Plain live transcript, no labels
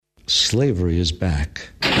Slavery is back.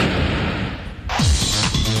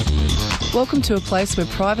 Welcome to a place where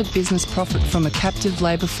private business profit from a captive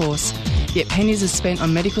labour force, yet pennies are spent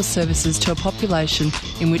on medical services to a population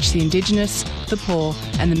in which the Indigenous, the poor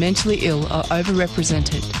and the mentally ill are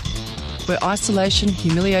overrepresented. Where isolation,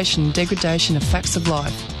 humiliation and degradation are facts of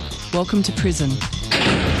life. Welcome to prison.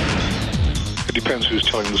 It depends who's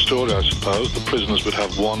telling the story, I suppose. The prisoners would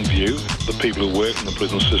have one view, the people who work in the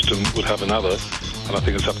prison system would have another, and I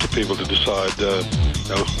think it's up to people to decide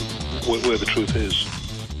where the truth is.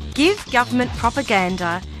 Give government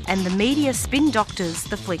propaganda and the media spin doctors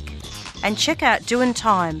the flick. And check out Doin'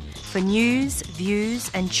 Time for news, views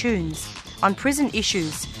and tunes on prison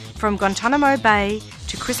issues from Guantanamo Bay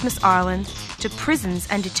to Christmas Island to prisons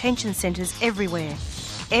and detention centres everywhere.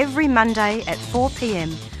 Every Monday at 4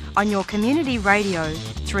 p.m. on your community radio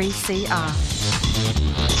 3CR.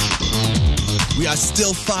 We are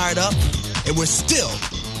still fired up and we're still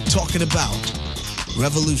talking about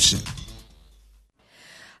revolution.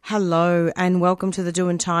 Hello and welcome to the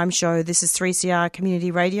Doin' Time show. This is 3CR Community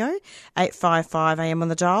Radio, 855 AM on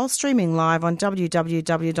the dial, streaming live on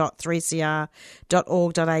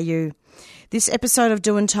www.3cr.org.au. This episode of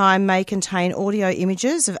Doin' Time may contain audio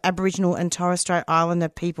images of Aboriginal and Torres Strait Islander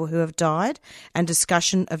people who have died and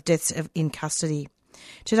discussion of deaths in custody.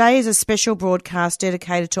 Today is a special broadcast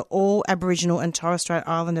dedicated to all Aboriginal and Torres Strait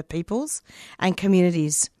Islander peoples and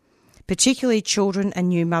communities, particularly children and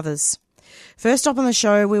new mothers. First up on the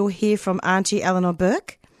show, we will hear from Aunty Eleanor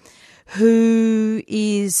Burke, who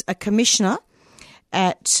is a commissioner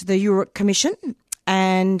at the Yurok Commission,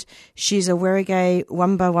 and she's a Werrigay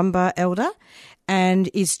Wamba elder and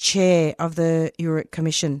is chair of the Yurok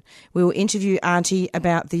Commission. We will interview Aunty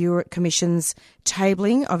about the Yurok Commission's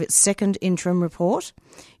tabling of its second interim report,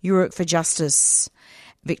 Yurok for Justice,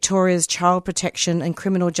 Victoria's child protection and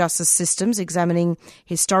criminal justice systems, examining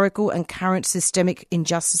historical and current systemic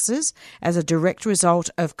injustices as a direct result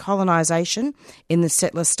of colonisation in the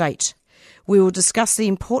settler state. We will discuss the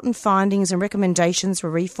important findings and recommendations for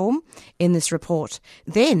reform in this report.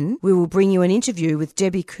 Then we will bring you an interview with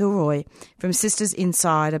Debbie Kilroy from Sisters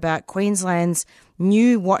Inside about Queensland's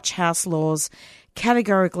new watch house laws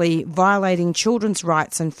categorically violating children's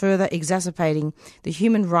rights and further exacerbating the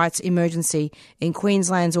human rights emergency in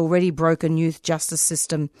Queensland's already broken youth justice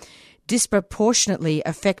system, disproportionately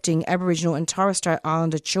affecting Aboriginal and Torres Strait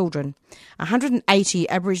Islander children. 180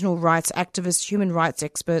 Aboriginal rights activists, human rights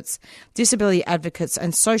experts, disability advocates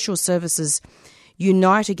and social services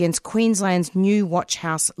unite against Queensland's new watch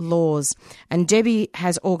house laws. And Debbie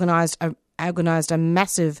has organised a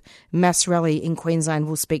massive mass rally in Queensland.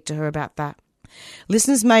 We'll speak to her about that.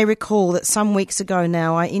 Listeners may recall that some weeks ago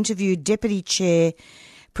now I interviewed Deputy Chair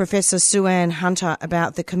Professor Sue-Ann Hunter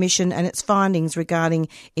about the Commission and its findings regarding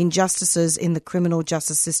injustices in the criminal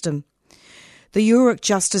justice system. The Yurok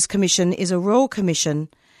Justice Commission is a royal commission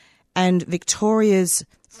and Victoria's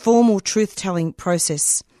formal truth-telling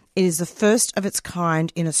process. It is the first of its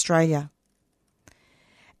kind in Australia.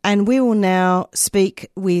 And we will now speak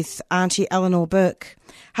with Aunty Eleanor Burke.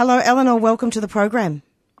 Hello, Eleanor. Welcome to the program.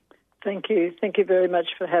 Thank you. Thank you very much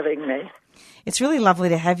for having me. It's really lovely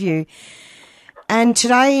to have you. And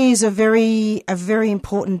today is a very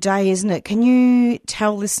important day, isn't it? Can you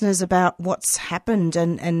tell listeners about what's happened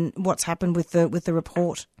and what's happened with the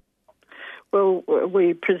report? Well,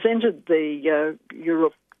 we presented the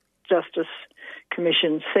Yurok Justice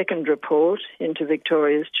Commission's second report into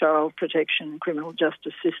Victoria's child protection and criminal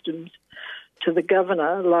justice systems to the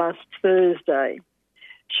Governor last Thursday.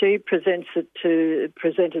 She presented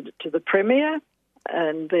it to the Premier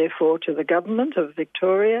and therefore to the Government of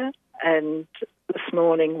Victoria, and this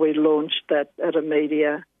morning we launched that at a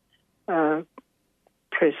media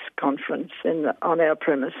press conference on our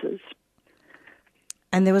premises.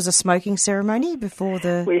 And there was a smoking ceremony before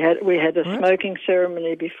the... We had a smoking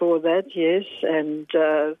ceremony before that, yes, and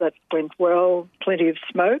that went well. Plenty of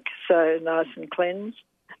smoke, so nice and cleansed.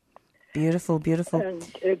 Beautiful, beautiful. And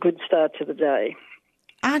a good start to the day.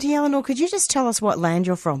 Aunty Eleanor, could you just tell us what land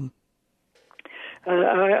you're from?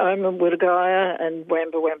 I'm a Wurrugaya and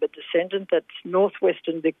Wamba descendant. That's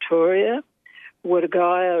northwestern Victoria.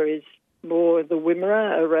 Wurrugaya is more the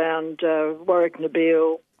Wimmera around Warwick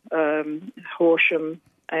Nabil, Horsham,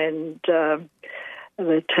 and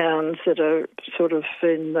the towns that are sort of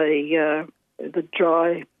in the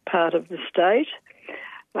dry part of the state.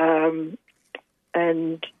 And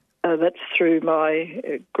that's through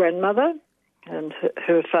my grandmother, and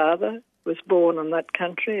her father was born in that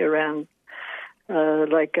country around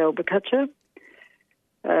Lake Albacutcha.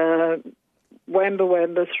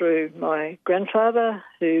 Wamba through my grandfather,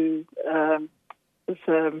 who was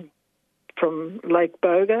from Lake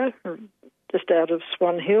Boga, just out of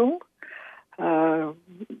Swan Hill,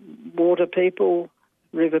 water people,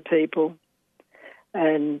 river people,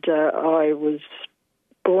 and I was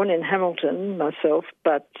born in Hamilton myself,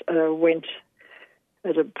 but went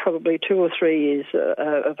at probably 2 or 3 years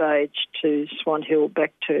of age to Swan Hill,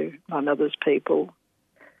 back to my mother's people,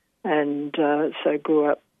 and so grew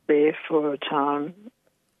up there for a time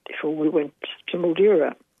before we went to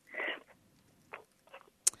Mildura.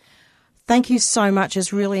 Thank you so much.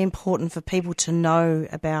 It's really important for people to know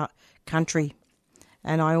about country,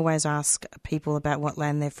 and I always ask people about what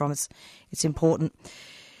land they're from. It's important.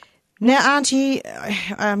 Now, Auntie,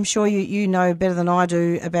 I'm sure you know better than I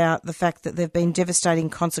do about the fact that there have been devastating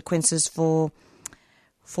consequences for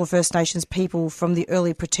First Nations people from the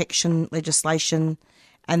early protection legislation,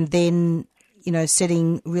 and then,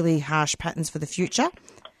 setting really harsh patterns for the future.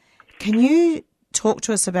 Can you talk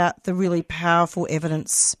to us about the really powerful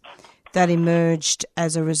evidence that emerged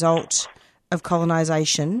as a result of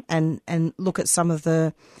colonisation and look at some of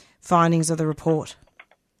the findings of the report?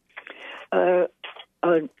 I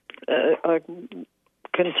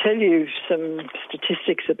can tell you some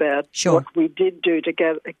statistics about what we did do to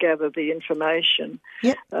gather the information.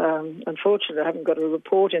 Yep. Unfortunately, I haven't got a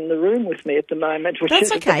report in the room with me at the moment, which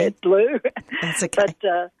That's is okay. a bit blue. That's okay.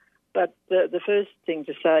 But the first thing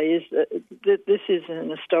to say is that this is an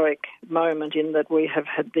historic moment in that we have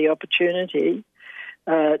had the opportunity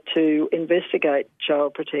to investigate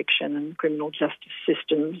child protection and criminal justice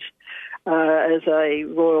systems as a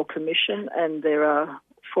Royal Commission, and there are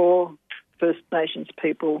 4 First Nations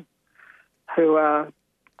people who are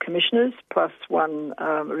commissioners, plus 1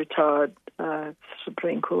 retired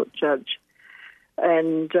Supreme Court judge.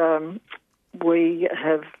 And we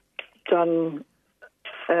have done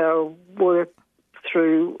our work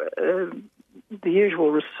through the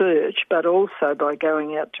usual research, but also by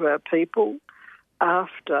going out to our people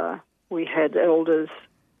after we had elders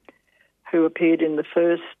who appeared in the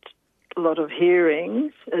first lot of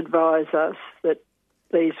hearings advise us that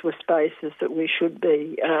these were spaces that we should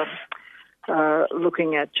be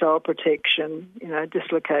looking at child protection,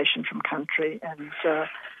 dislocation from country, and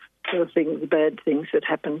the bad things that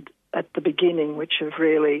happened at the beginning, which have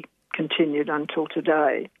really continued until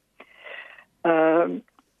today.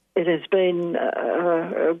 It has been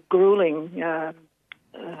a gruelling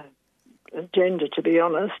agenda, to be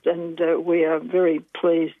honest, and we are very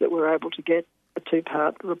pleased that we're able to get a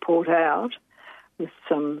 2-part report out with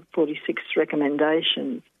some 46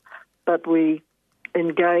 recommendations. But we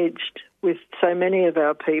engaged with so many of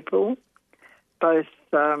our people, both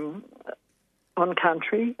on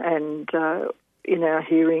country and in our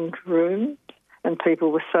hearing room, and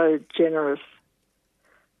people were so generous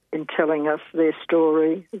in telling us their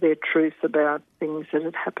story, their truth about things that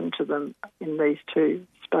had happened to them in these 2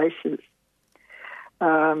 spaces.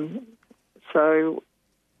 So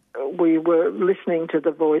we were listening to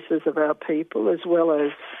the voices of our people as well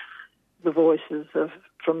as the voices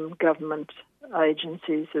from government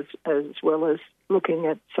agencies, as well as looking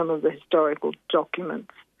at some of the historical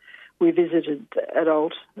documents. We visited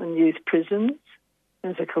adult and youth prisons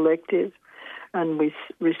as a collective, and we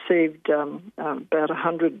received about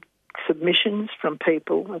 100 submissions from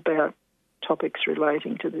people about topics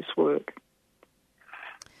relating to this work.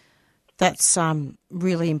 That's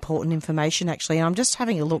really important information, actually. And I'm just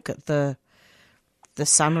having a look at the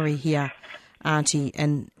summary here, Auntie,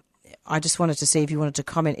 and I just wanted to see if you wanted to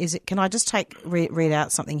comment. Can I just read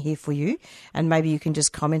out something here for you, and maybe you can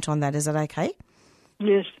just comment on that? Is that okay?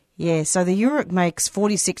 Yes. Yeah, so the URIC makes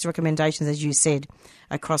 46 recommendations, as you said,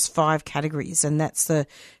 across 5 categories, and that's the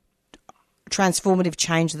transformative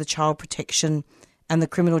change of the child protection and the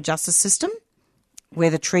criminal justice system,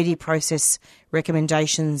 where the treaty process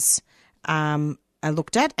recommendations are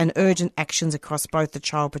looked at, and urgent actions across both the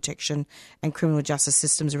child protection and criminal justice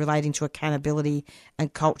systems relating to accountability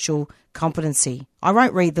and cultural competency. I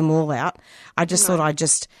won't read them all out. I just thought I'd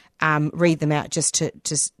just read them out just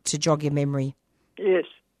to jog your memory. Yes.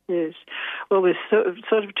 Well, there's sort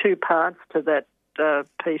of 2 parts to that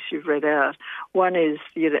piece you've read out. One is,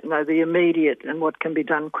 the immediate and what can be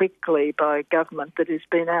done quickly by government that has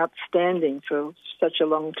been outstanding for such a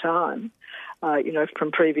long time,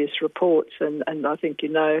 from previous reports. And I think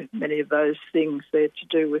many of those things there to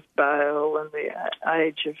do with bail and the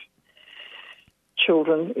age of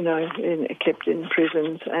children, kept in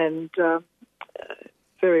prisons, and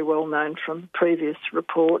very well known from previous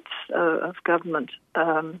reports of government.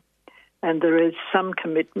 And there is some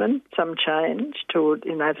commitment, some change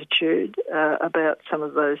in attitude about some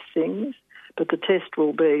of those things. But the test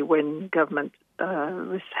will be when government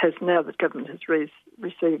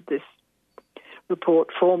received this report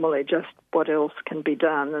formally just what else can be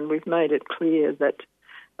done, and we've made it clear that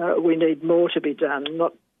we need more to be done,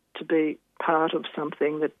 not to be part of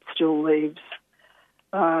something that still leaves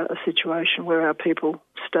a situation where our people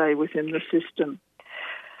stay within the system.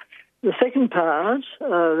 The second part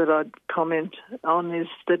that I'd comment on is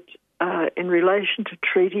that in relation to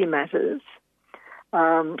treaty matters,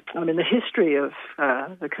 the history of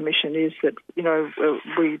the Commission is that,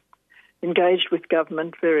 we engaged with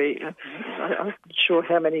government I'm not sure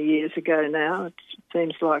how many years ago now, it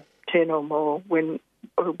seems like 10 or more, when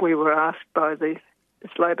we were asked by this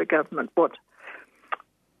Labor government what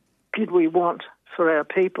did we want for our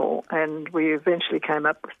people, and we eventually came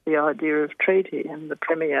up with the idea of treaty, and the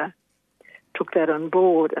Premier took that on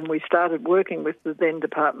board, and we started working with the then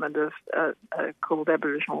Department of called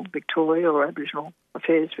Aboriginal Victoria or Aboriginal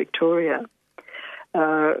Affairs Victoria,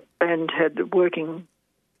 and had working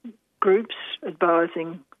groups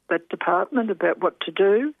advising that department about what to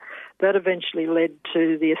do. That eventually led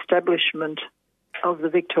to the establishment of the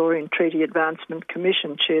Victorian Treaty Advancement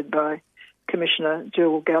Commission, chaired by Commissioner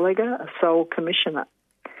Jill Gallagher, a sole commissioner.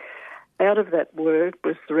 Out of that work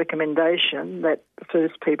was the recommendation that the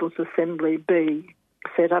First Peoples Assembly be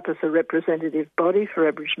set up as a representative body for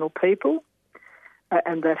Aboriginal people,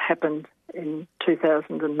 and that happened in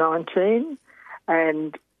 2019.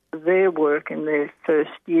 And their work in their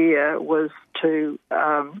first year was to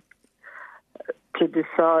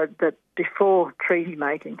decide that before treaty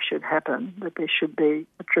making should happen, that there should be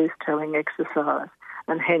a truth-telling exercise,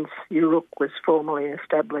 and hence URUC was formally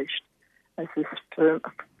established as this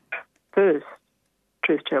first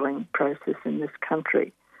truth-telling process in this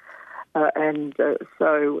country.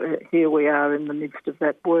 So here we are in the midst of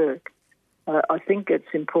that work. I think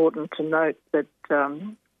it's important to note that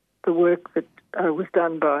the work that was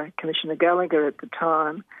done by Commissioner Gallagher at the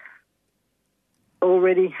time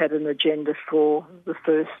already had an agenda for the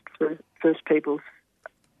First Peoples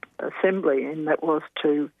Assembly, and that was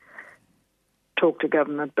to talk to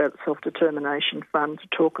government about the Self-Determination Fund, to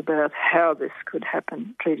talk about how this could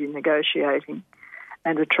happen, treaty negotiating,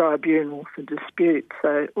 and a tribunal for dispute.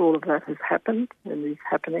 So all of that has happened and is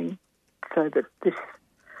happening, so that this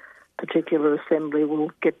particular assembly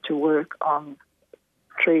will get to work on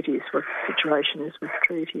treaties, what the situation is with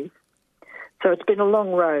treaties. So it's been a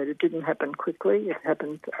long road. It didn't happen quickly. It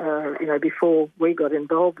happened, before we got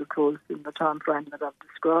involved, of course, in the time frame that I've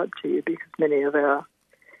described to you, because many of our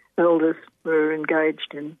elders were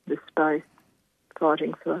engaged in this space,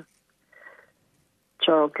 fighting for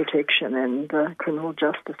child protection and criminal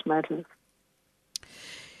justice matters.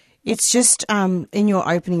 It's just, in your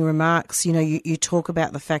opening remarks, you talk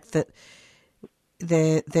about the fact that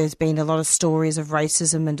there's been a lot of stories of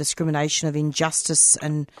racism and discrimination, of injustice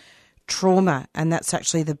and trauma, and that's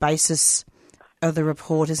actually the basis of the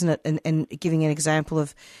report, isn't it? And giving an example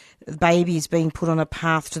of babies being put on a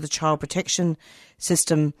path to the child protection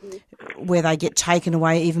system where they get taken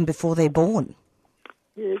away even before they're born.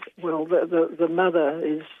 Yes, well, the mother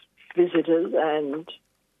is visited, and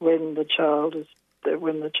when the child is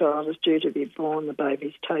due to be born, the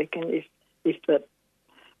baby's taken if that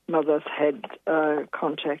mother's had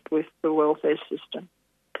contact with the welfare system.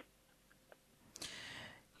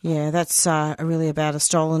 Yeah, that's really about a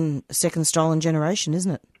second stolen generation,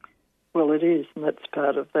 isn't it? Well, it is, and that's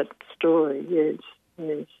part of that story, yes.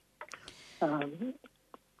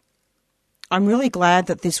 I'm really glad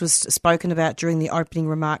that this was spoken about during the opening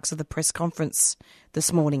remarks of the press conference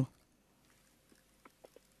this morning.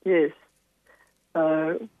 Yes.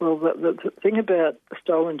 Well, the thing about the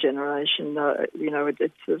stolen generation,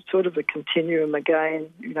 it's a sort of a continuum again,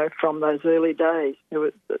 from those early days.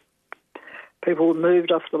 People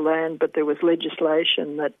moved off the land, but there was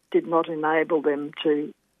legislation that did not enable them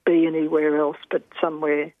to be anywhere else but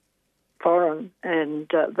somewhere foreign, and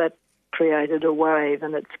that created a wave,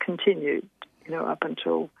 and it's continued, up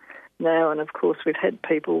until now. And of course, we've had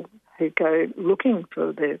people who go looking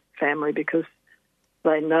for their family because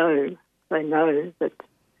they know that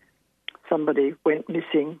somebody went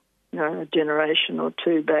missing, a generation or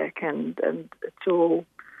two back, and it's all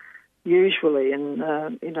usually in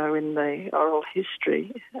the oral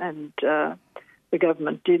history. And the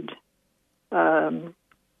government did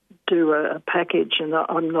do a package, and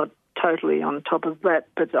I'm not totally on top of that,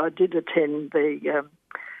 but I did attend the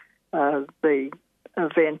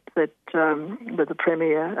event that where the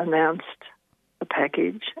Premier announced a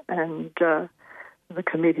package, and the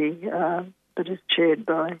committee that is chaired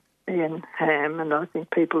by Ian Ham, and I think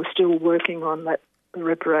people are still working on that, the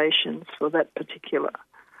reparations for that particular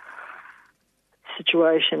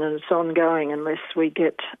situation, and it's ongoing unless we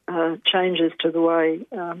get changes to the way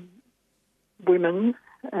women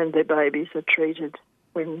and their babies are treated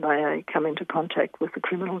when they come into contact with the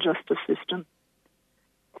criminal justice system.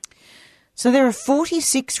 So there are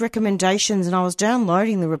 46 recommendations, and I was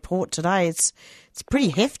downloading the report today. It's pretty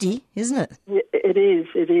hefty, isn't it? It is.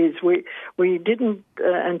 We didn't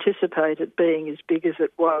anticipate it being as big as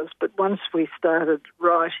it was, but once we started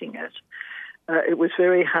writing it, it was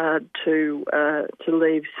very hard to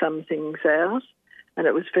leave some things out, and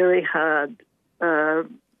it was very hard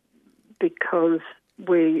because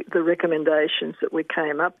the recommendations that we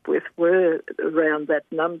came up with were around that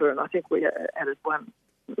number, and I think we added one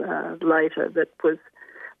later that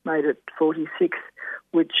made it 46,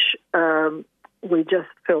 which we just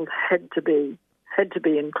felt had to be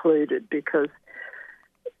included because.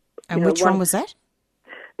 And which one was that?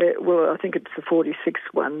 Well, I think it's the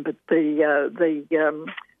 46th one, but the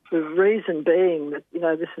reason being that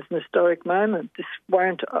this is an historic moment. This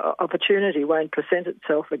opportunity won't present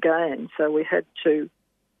itself again. So we had to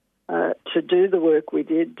do the work we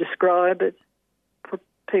did, describe it, put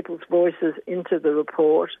people's voices into the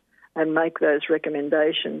report, and make those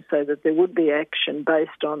recommendations so that there would be action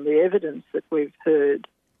based on the evidence that we've heard.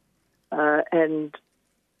 And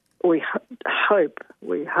we hope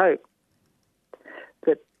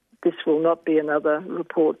that this will not be another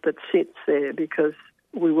report that sits there, because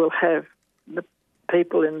we will have the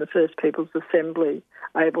people in the First Peoples Assembly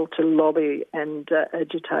able to lobby and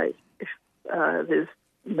agitate if there's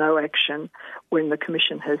no action when the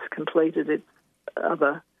Commission has completed its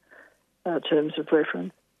other terms of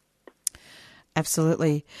reference.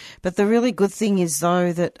 Absolutely. But the really good thing is,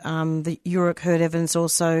 though, that the URIC heard evidence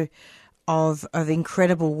also of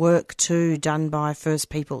incredible work too done by First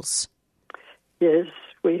Peoples. Yes,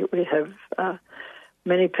 we have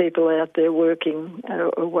many people out there working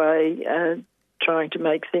away, trying to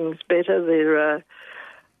make things better. There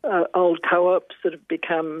are old co-ops that have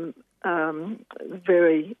become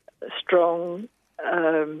very strong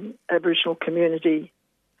Aboriginal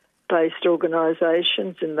community-based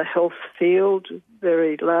organisations in the health field,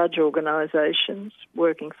 very large organisations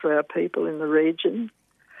working for our people in the region.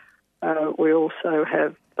 We also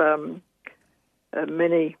have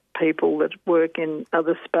many people that work in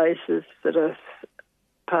other spaces that are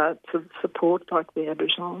parts of support, like the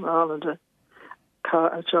Aboriginal and Islander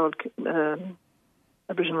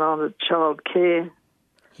Aboriginal Islander child care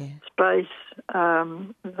space,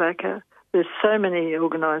 VACA. There's so many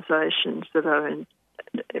organisations that are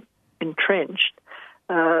entrenched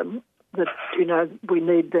that we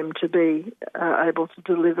need them to be able to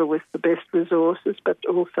deliver with the best resources, but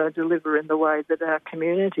also deliver in the way that our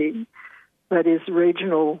community, that is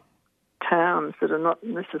regional towns that are not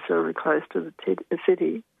necessarily close to the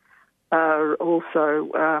city, are also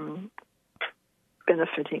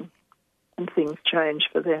benefiting, and things change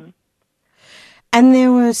for them. And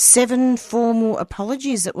there were 7 formal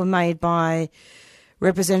apologies that were made by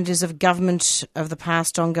representatives of government of the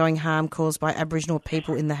past ongoing harm caused by Aboriginal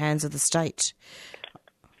people in the hands of the state.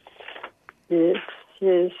 Yes,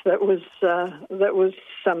 that was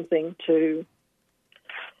something to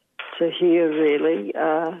hear. Really,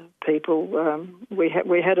 people. We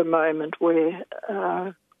had a moment where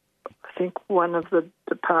I think one of the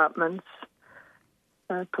departments,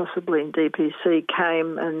 possibly in DPC,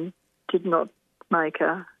 came and did not make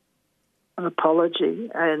an apology,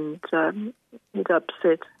 and it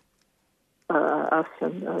upset us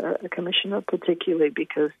and the Commissioner particularly,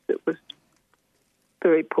 because it was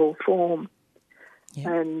very poor form. Yeah.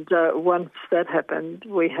 And once that happened,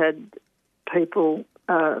 we had people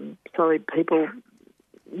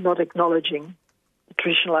not acknowledging the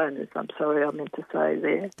traditional owners. I'm sorry, I meant to say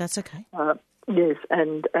there. That's okay. Yes,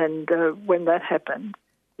 and when that happened,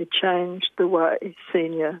 it changed the way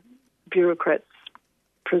senior bureaucrats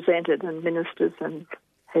presented, and ministers and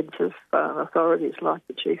heads of authorities like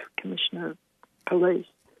the Chief Commissioner of Police.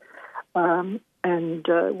 And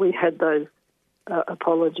we had those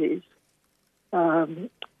apologies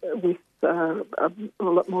with a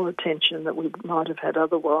lot more attention that we might have had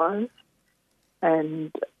otherwise.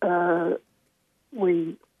 And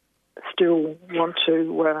we still want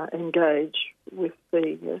to engage with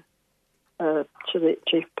the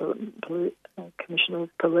Chief Commissioner of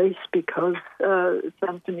Police, because it's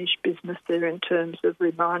unfinished business there in terms of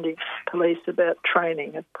reminding police about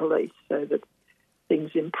training of police so that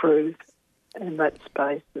things improve in that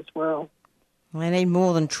space as well. Well, they need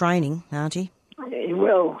more than training, aren't you?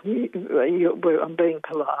 Well, I'm being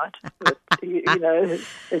polite, but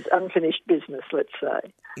it's unfinished business, let's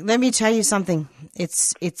say. Let me tell you something.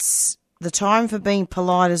 It's the time for being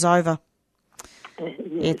polite is over. Yes.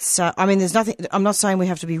 It's, there's nothing, I'm not saying we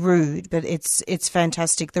have to be rude, but it's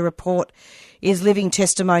fantastic. The report is living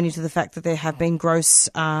testimony to the fact that there have been gross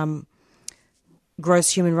human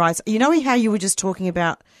rights. You know how you were just talking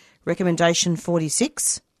about recommendation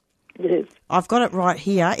 46? Yes. I've got it right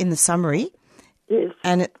here in the summary. Yes.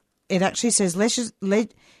 And it actually says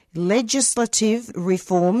legislative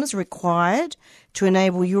reforms required to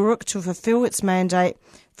enable URUC to fulfil its mandate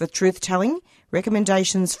for truth-telling,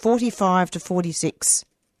 recommendations 45 to 46.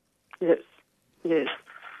 Yes.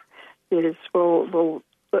 Well,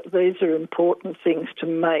 these are important things to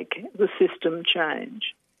make the system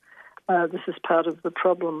change. This is part of the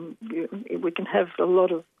problem. We can have a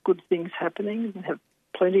lot of good things happening, we can have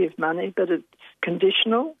plenty of money, but it's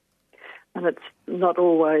conditional and it's not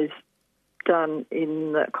always done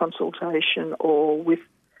in consultation or with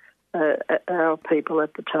our people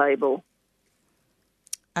at the table.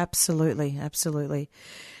 Absolutely.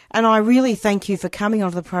 And I really thank you for coming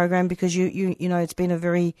onto the program, because you know it's been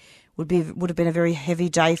would have been a very heavy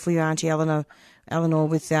day for you, Auntie Eleanor,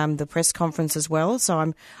 with the press conference as well.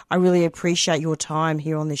 So I really appreciate your time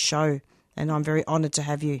here on this show, and I'm very honoured to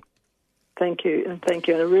have you. Thank you. And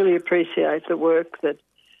I really appreciate the work that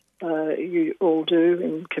you all do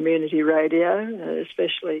in community radio,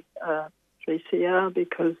 especially 3CR,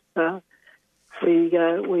 because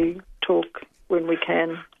we talk when we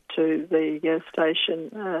can to the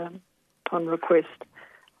station on request,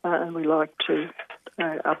 and we like to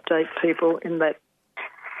update people in that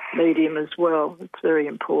medium as well. It's very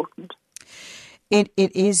important. It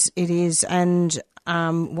is, and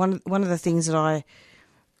one of the things that I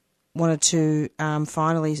wanted to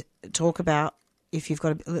finally talk about, if you've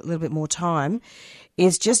got a little bit more time,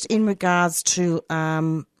 is just in regards to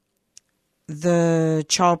the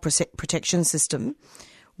child protection system.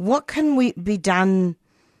 What can be done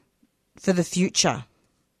for the future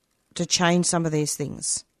to change some of these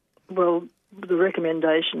things? Well, the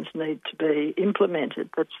recommendations need to be implemented.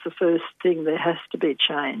 That's the first thing. There has to be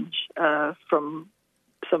change from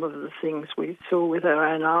some of the things we saw with our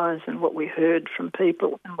own eyes and what we heard from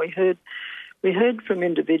people. And we heard from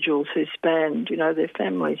individuals who spanned, their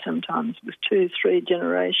family sometimes was 2, 3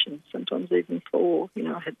 generations, sometimes even 4,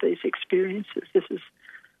 had these experiences. This is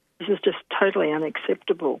just totally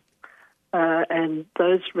unacceptable. And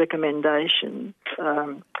those recommendations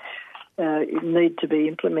need to be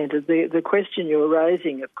implemented. The question you're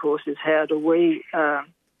raising, of course, is how do we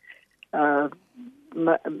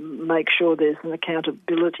make sure there's an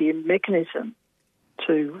accountability mechanism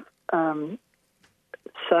to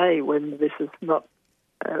say when this is not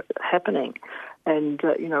happening. And,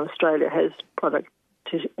 Australia has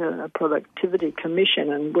a productivity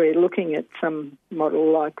commission, and we're looking at some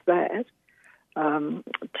model like that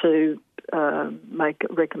to make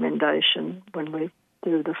a recommendation when we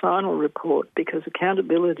do the final report, because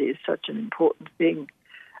accountability is such an important thing,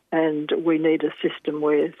 and we need a system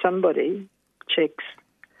where somebody checks,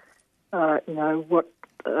 what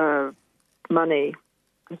money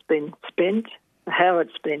has been spent, how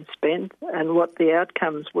it's been spent, and what the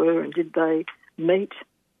outcomes were, and did they meet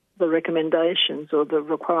the recommendations or the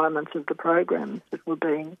requirements of the programs that were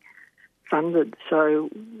being funded. So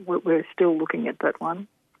we're still looking at that one.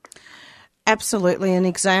 Absolutely, and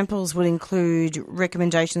examples would include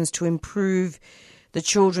recommendations to improve the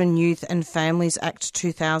Children, Youth and Families Act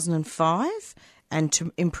 2005 and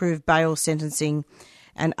to improve bail sentencing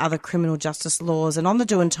and other criminal justice laws. And on the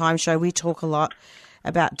Doing Time show, we talk a lot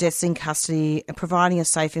about deaths in custody, providing a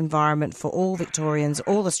safe environment for all Victorians,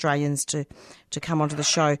 all Australians to come onto the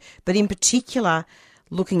show, but in particular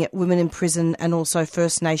looking at women in prison and also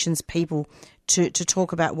First Nations people to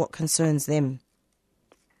talk about what concerns them.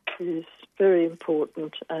 It is very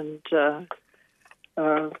important, and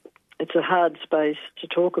it's a hard space to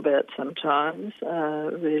talk about sometimes,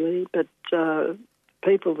 really, but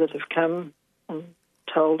people that have come and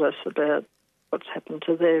told us about what's happened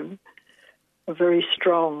to them are very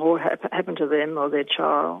strong, or happened to them or their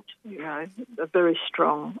child, are very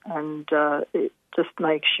strong, and it just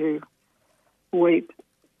makes you weep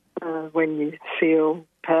when you feel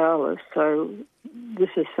powerless. So this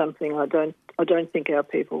is something I don't think our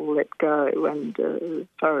people will let go. And as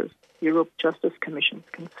far as Europe Justice Commission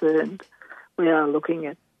is concerned, we are looking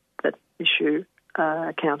at that issue,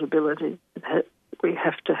 accountability. We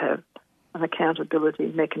have to have an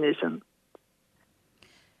accountability mechanism.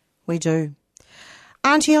 We do.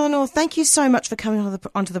 Auntie Eleanor, thank you so much for coming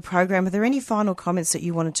onto the program. Are there any final comments that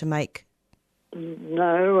you wanted to make?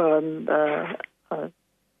 No, I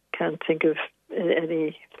can't think of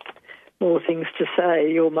any more things to say.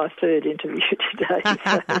 You're my third interview today.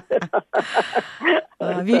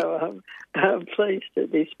 So I'm pleased to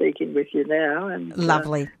be speaking with you now, and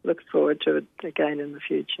lovely. Look forward to it again in the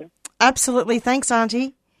future. Absolutely. Thanks,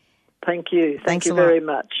 Auntie. Thank you. Thanks you very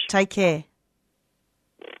much. Take care.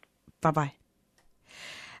 Bye-bye.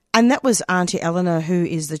 And that was Auntie Eleanor, who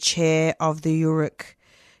is the chair of the URIC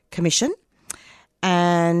Commission.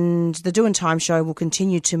 And the Doing Time show will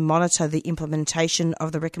continue to monitor the implementation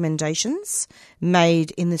of the recommendations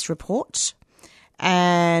made in this report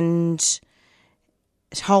and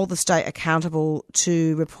hold the state accountable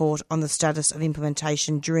to report on the status of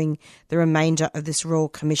implementation during the remainder of this Royal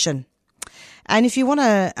Commission. And if you want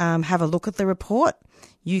to have a look at the report,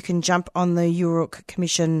 you can jump on the URIC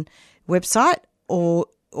Commission website or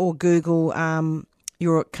Google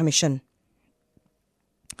URIC Commission.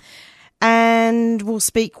 And we'll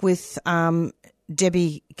speak with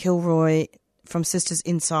Debbie Kilroy from Sisters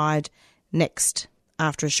Inside next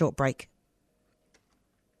after a short break.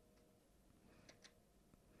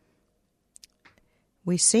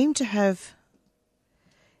 We seem to have,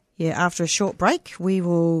 after a short break, we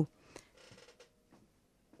will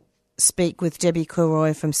speak with Debbie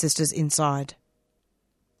Kilroy from Sisters Inside.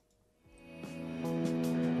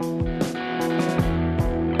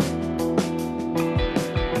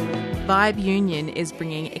 Vibe Union is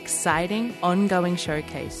bringing exciting, ongoing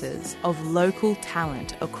showcases of local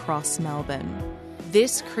talent across Melbourne.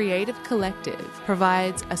 This creative collective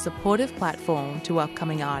provides a supportive platform to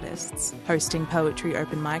upcoming artists, hosting poetry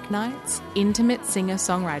open mic nights, intimate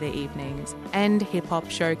singer-songwriter evenings, and hip-hop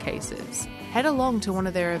showcases. Head along to one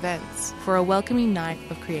of their events for a welcoming night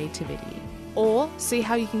of creativity, or see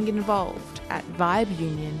how you can get involved at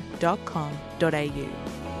vibeunion.com.au.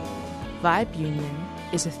 Vibe Union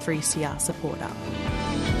is a 3CR supporter.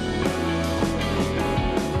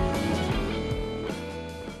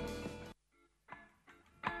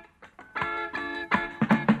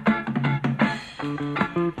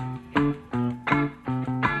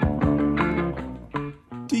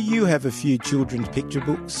 Do you have a few children's picture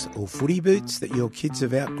books or footy boots that your kids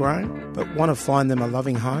have outgrown but want to find them a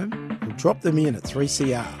loving home? Well, drop them in at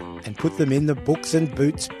 3CR and put them in the Books and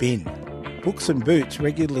Boots bin. Books and Boots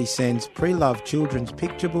regularly sends pre-loved children's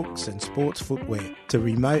picture books and sports footwear to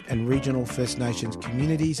remote and regional First Nations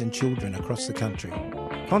communities and children across the country.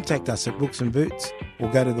 Contact us at Books and Boots or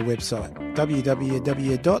go to the website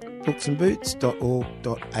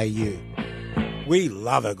www.booksandboots.org.au. We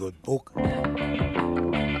love a good book.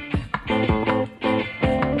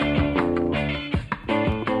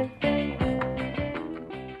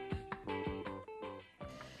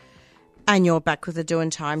 And you're back with the Doing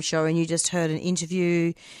Time show, and you just heard an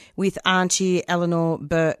interview with Auntie Eleanor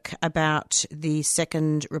Burke about the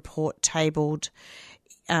second report tabled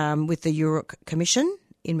with the URIC Commission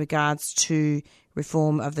in regards to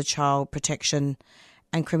reform of the child protection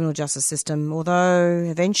and criminal justice system, although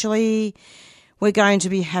eventually we're going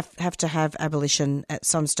to have to have abolition at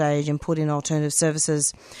some stage and put in alternative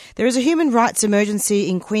services. There is a human rights emergency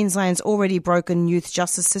in Queensland's already broken youth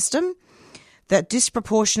justice system that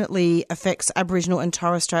disproportionately affects Aboriginal and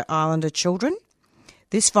Torres Strait Islander children.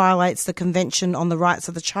 This violates the Convention on the Rights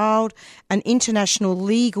of the Child, an international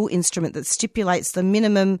legal instrument that stipulates the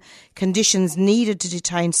minimum conditions needed to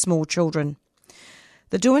detain small children.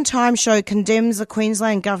 The Doing Time show condemns the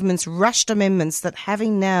Queensland Government's rushed amendments that,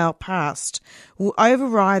 having now passed, will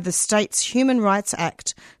override the state's Human Rights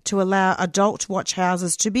Act to allow adult watch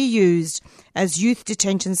houses to be used as youth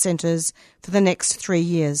detention centres for the next 3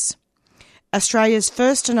 years. Australia's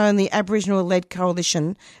first and only Aboriginal-led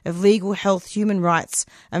coalition of legal, health, human rights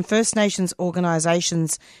and First Nations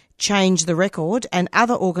organisations Change the Record and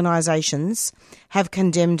other organisations have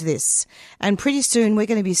condemned this. And pretty soon we're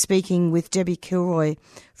going to be speaking with Debbie Kilroy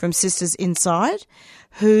from Sisters Inside,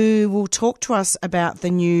 who will talk to us about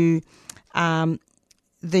the new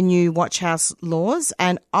watch house laws,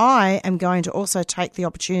 and I am going to also take the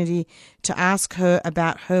opportunity to ask her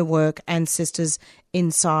about her work and Sisters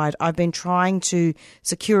Inside. I've been trying to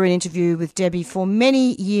secure an interview with Debbie for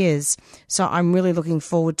many years, so I'm really looking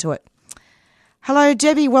forward to it. Hello,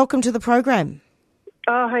 Debbie. Welcome to the program.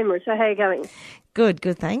 Oh, hi, Marissa. How are you going? Good,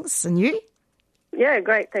 thanks. And you? Yeah,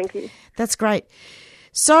 great, thank you. That's great.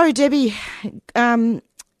 So, Debbie,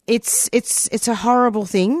 it's a horrible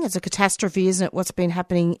thing. It's a catastrophe, isn't it, what's been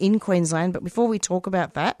happening in Queensland? But before we talk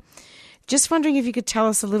about that, just wondering if you could tell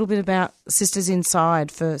us a little bit about Sisters Inside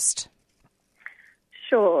first.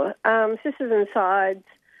 Sure. Sisters Inside's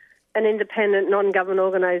an independent, non-government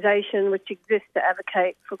organisation which exists to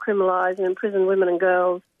advocate for criminalised and imprisoned women and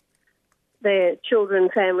girls, their children,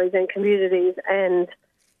 families and communities, and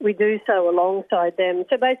we do so alongside them.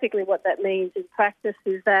 So basically what that means in practice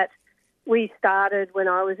is that we started when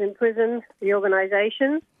I was in prison, the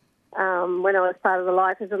organisation, when I was part of the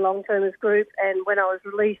Life as a Long-Termers group, and when I was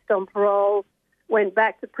released on parole, went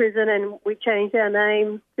back to prison and we changed our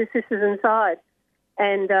name to Sisters Inside.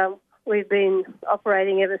 And we've been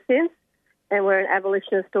operating ever since, and we're an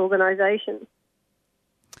abolitionist organisation.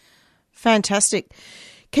 Fantastic.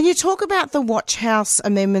 Can you talk about the Watch House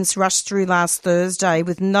amendments rushed through last Thursday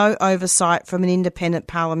with no oversight from an independent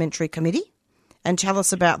parliamentary committee? And tell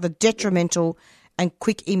us about the detrimental and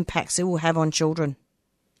quick impacts it will have on children.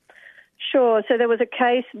 Sure. So there was a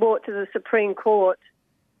case brought to the Supreme Court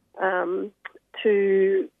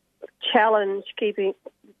to challenge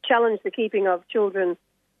the keeping of children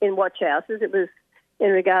in watch houses. It was in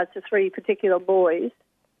regards to 3 particular boys.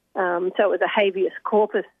 So it was a habeas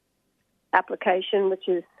corpus application, which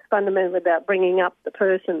is fundamentally about bringing up the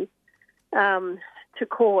person to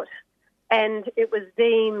court. And it was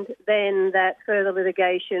deemed then that further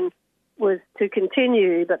litigation was to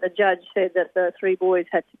continue, but the judge said that the 3 boys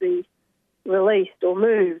had to be released or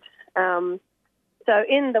moved. So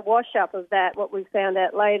in the wash-up of that, what we found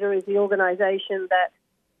out later is the organisation that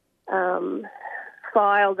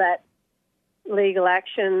filed that legal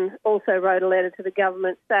action also wrote a letter to the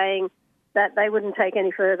government saying that they wouldn't take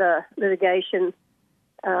any further litigation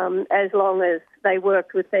as long as they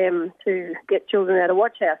worked with them to get children out of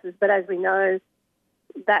watch houses. But as we know,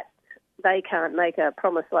 that they can't make a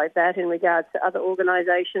promise like that in regards to other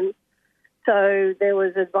organisations. So there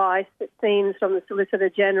was advice, it seems, from the Solicitor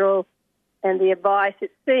General, and the advice,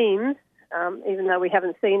 it seems, even though we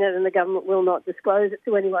haven't seen it and the government will not disclose it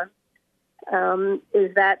to anyone,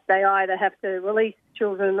 is that they either have to release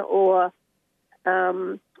children or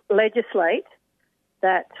legislate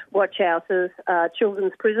that watch houses are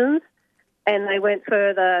children's prisons, and they went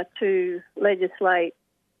further to legislate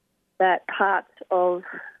that parts of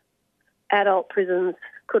adult prisons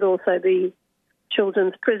could also be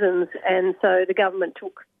children's prisons. And so the government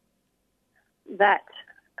took that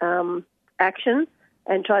action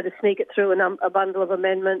and tried to sneak it through a bundle of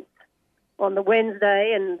amendments on the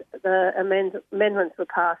Wednesday, and the amendments were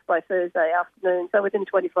passed by Thursday afternoon, so within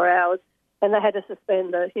 24 hours, and they had to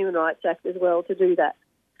suspend the Human Rights Act as well to do that.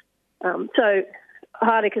 So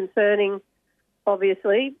highly concerning,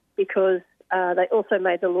 obviously, because they also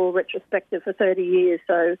made the law retrospective for 30 years,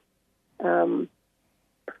 so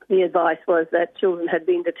the advice was that children had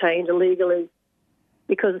been detained illegally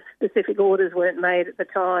because specific orders weren't made at the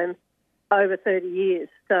time over 30 years.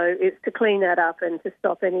 So it's to clean that up and to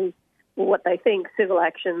stop any, what they think, civil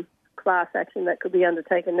action, class action that could be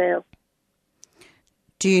undertaken now.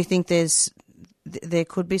 Do you think there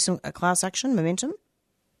could be a class action momentum?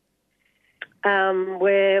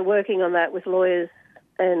 We're working on that with lawyers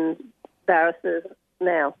and barristers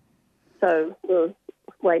now. So we'll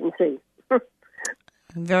wait and see.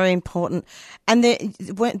 Very important. And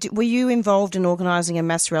were you involved in organising a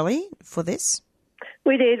mass rally for this?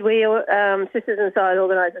 We did. We Sisters Inside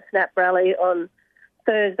organised a snap rally on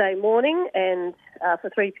Thursday morning and for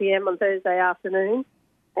 3 p.m. on Thursday afternoon.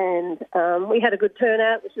 And we had a good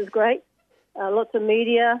turnout, which was great. Lots of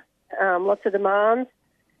media, lots of demands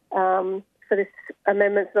for this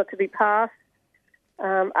amendments not to be passed.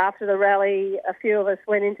 After the rally, a few of us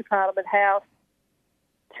went into Parliament House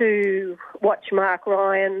to watch Mark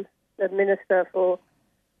Ryan, the Minister for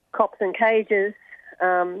Cops and Cages,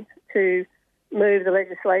 to move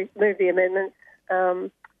the amendments.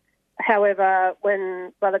 However,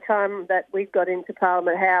 by the time that we got into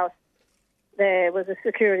Parliament House, there was a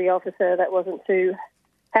security officer that wasn't too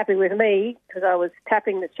happy with me because I was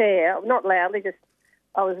tapping the chair, not loudly, just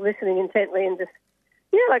I was listening intently and just,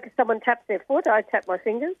 like if someone taps their foot, I tap my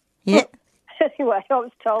fingers. Yeah. Anyway, I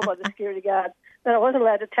was told by the security guard that I wasn't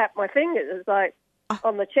allowed to tap my fingers. It was like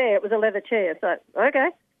on the chair. It was a leather chair. So, okay.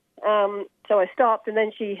 So I stopped, and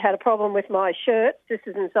then she had a problem with my shirt,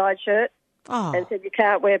 Sisters Inside shirt, and said, you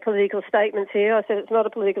can't wear political statements here. I said, it's not a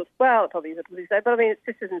political, well, it probably is a political statement, but I mean, it's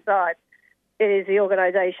Sisters Inside. It is the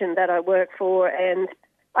organisation that I work for. And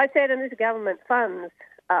I said, and this government funds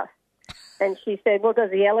us. And she said, well,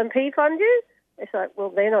 does the LNP fund you? It's like, well,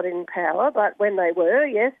 they're not in power, but when they were,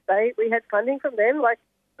 yes, we had funding from them, like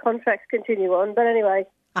contracts continue on. But anyway,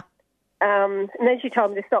 and then she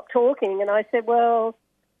told me to stop talking, and I said, well,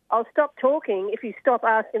 I'll stop talking if you stop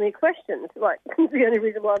asking me questions. Like, it's the only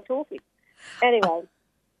reason why I'm talking. Anyway,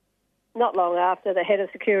 not long after, the head of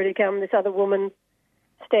security came, this other woman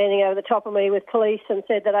standing over the top of me with police and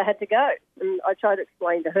said that I had to go. And I tried to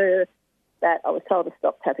explain to her that I was told to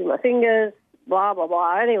stop tapping my fingers, blah, blah,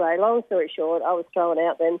 blah. Anyway, long story short, I was thrown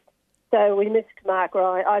out then. So we missed Mark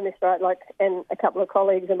Wright. I missed Wright, and a couple of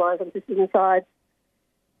colleagues of mine from Sisters Inside.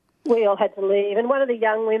 We all had to leave. And one of the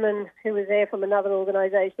young women who was there from another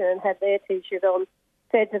organisation and had their T-shirt on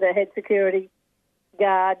said to the head security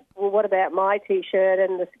guard, well, what about my T-shirt?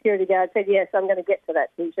 And the security guard said, yes, I'm going to get to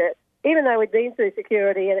that T-shirt, even though we'd been through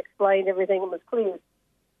security and explained everything and was clear.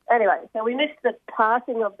 Anyway, so we missed the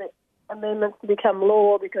passing of the amendments to become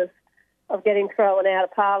law because of getting thrown out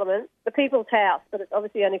of Parliament. The People's House, but it's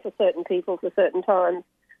obviously only for certain people for certain times.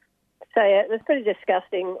 So yeah, it was pretty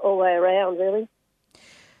disgusting all the way around, really.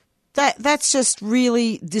 That's just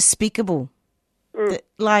really despicable.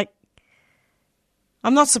 I'm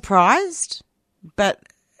not surprised, but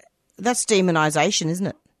that's demonisation, isn't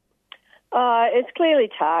it? It's clearly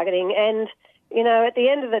targeting. And, at the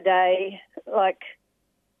end of the day,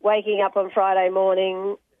 waking up on Friday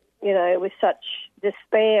morning, with such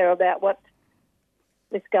despair about what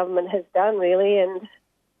this government has done, really, and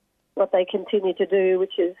what they continue to do,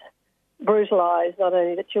 which is brutalise not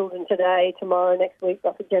only the children today, tomorrow, next week,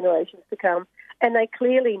 but for generations to come. And they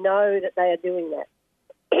clearly know that they are doing that.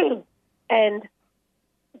 And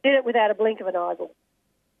did it without a blink of an eyeball.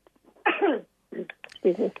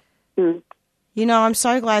 Excuse me. I'm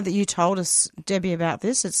so glad that you told us, Debbie, about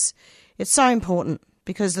this. It's so important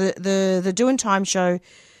because the Doing Time show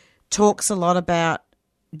talks a lot about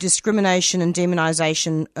discrimination and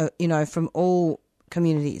demonisation, from all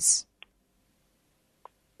communities.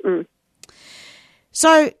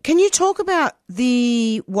 So can you talk about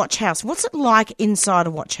the Watch House? What's it like inside a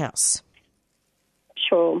Watch House?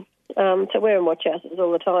 Sure. So we're in watch houses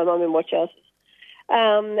all the time. I'm in watch houses.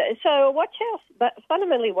 So a watch house, but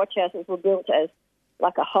fundamentally watch houses were built as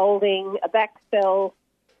like a holding, a back cell,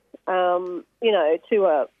 to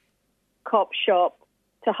a cop shop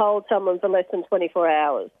to hold someone for less than 24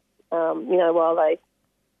 hours, while they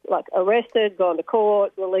arrested, gone to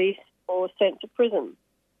court, released or sent to prison.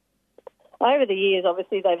 Over the years,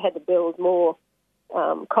 obviously, they've had to build more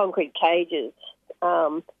concrete cages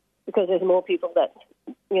because there's more people that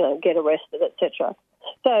get arrested, etc.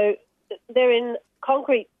 So they're in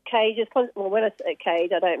concrete cages. Well, when I say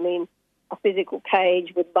cage, I don't mean a physical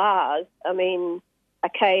cage with bars. I mean a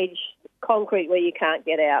cage, concrete, where you can't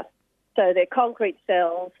get out. So they're concrete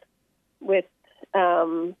cells with,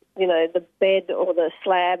 the bed or the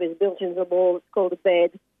slab is built into the wall. It's called a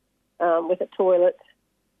bed with a toilet.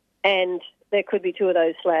 And there could be two of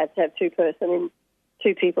those slabs to have two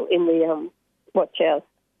people in the watch house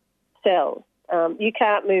cell. You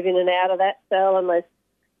can't move in and out of that cell unless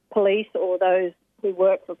police or those who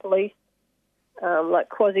work for police, like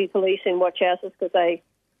quasi-police in watch houses, because they,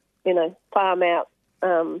 farm out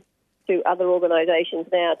to other organisations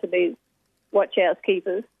now to be watch house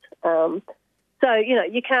keepers. So,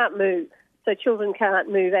 you can't move. So children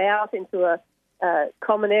can't move out into a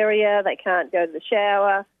common area. They can't go to the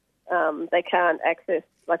shower. They can't access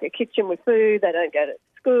like a kitchen with food. They don't go to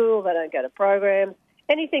school. They don't go to programs.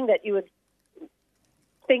 Anything that you would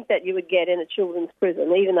think that you would get in a children's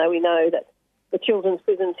prison, even though we know that the children's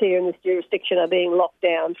prisons here in this jurisdiction are being locked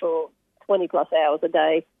down for 20-plus hours a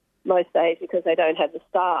day, most days, because they don't have the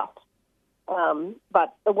staff.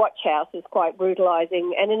 But the watch house is quite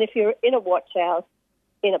brutalising. And then if you're in a watch house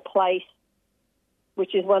in a place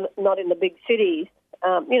which is one not in the big cities,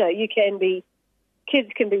 kids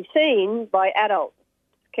can be seen by adults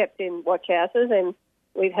kept in watch houses, and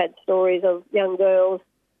we've had stories of young girls,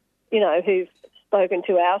 who've spoken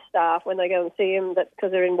to our staff when they go and see them, that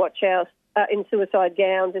because they're in watch house, in suicide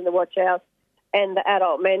gowns in the watch house, and the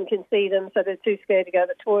adult men can see them, so they're too scared to go to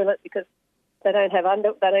the toilet because they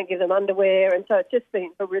don't give them underwear, and so it's just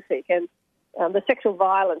been horrific. And the sexual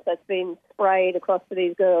violence that's been sprayed across to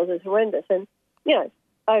these girls is horrendous. And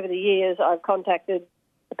over the years, I've contacted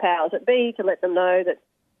the powers that be to let them know that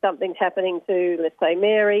something's happening to, let's say,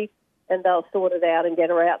 Mary, and they'll sort it out and get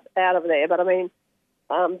her out of there. But I mean,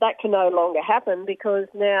 that can no longer happen because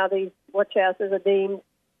now these watch houses are deemed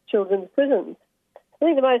children's prisons. I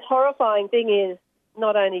think the most horrifying thing is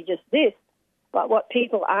not only just this, but what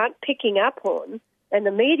people aren't picking up on, and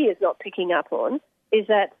the media's not picking up on, is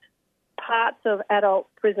that parts of adult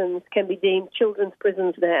prisons can be deemed children's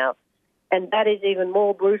prisons now. And that is even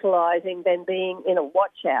more brutalising than being in a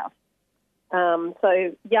watch house.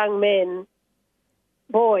 So young men,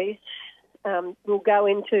 boys, will go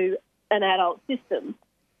into an adult system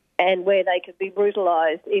and where they could be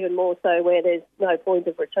brutalised, even more so where there's no point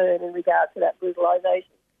of return in regards to that brutalisation.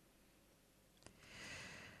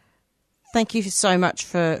 Thank you so much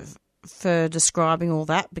for describing all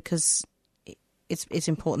that, because it's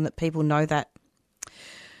important that people know that.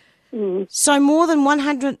 So more than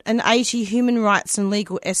 180 human rights and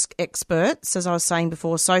legal experts, as I was saying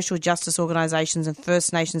before, social justice organisations and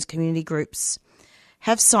First Nations community groups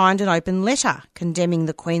have signed an open letter condemning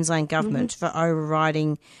the Queensland government for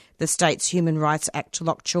overriding the state's Human Rights Act to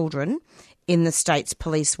lock children in the state's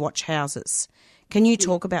police watch houses. Can you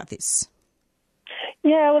talk about this?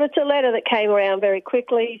 Yeah, well, it's a letter that came around very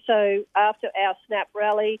quickly. So after our SNAP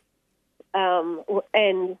rally,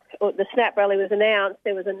 and the SNAP rally was announced,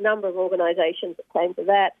 there was a number of organisations that came to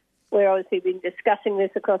that. We've obviously been discussing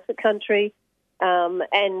this across the country, and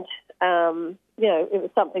it was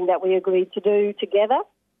something that we agreed to do together,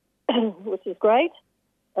 which is great.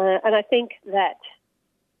 And I think that,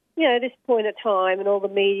 this point of time and all the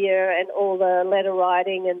media and all the letter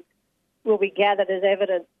writing and will be gathered as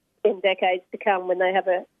evidence in decades to come when they have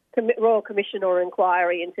a Royal Commission or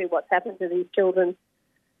inquiry into what's happened to these children,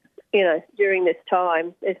 during this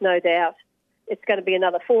time. There's no doubt it's going to be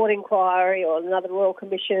another Ford inquiry or another Royal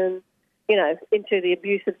Commission, into the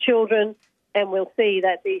abuse of children, and we'll see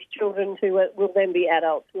that these children who will then be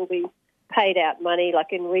adults will be paid out money,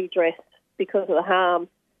 like in redress, because of the harm.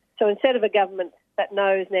 So instead of a government that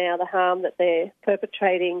knows now the harm that they're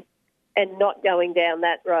perpetrating and not going down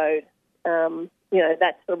that road,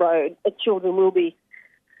 that's the road. The children will be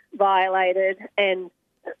violated, and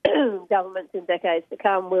governments in decades to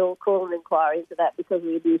come will call an inquiry into that because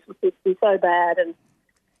the abuse will be so bad. And,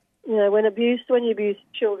 when you abuse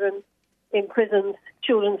children in prisons,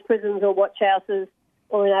 children's prisons or watch houses,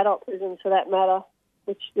 or in adult prisons for that matter,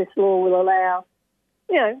 which this law will allow,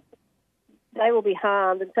 they will be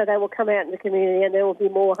harmed, and so they will come out in the community and there will be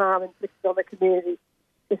more harm inflicted on the community.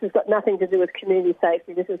 This has got nothing to do with community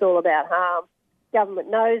safety. This is all about harm. Government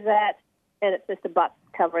knows that, and it's just a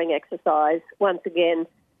butt-covering exercise once again.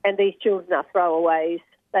 And these children are throwaways.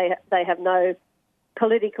 They have no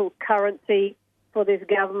political currency for this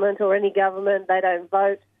government or any government. They don't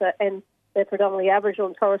vote, and they're predominantly Aboriginal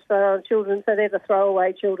and Torres Strait Islander children, so they're the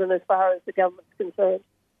throwaway children as far as the government's concerned.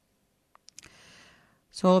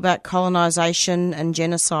 It's all about colonisation and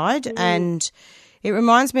genocide, and it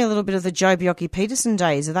reminds me a little bit of the Joh Bjelke-Petersen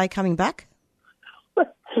days. Are they coming back?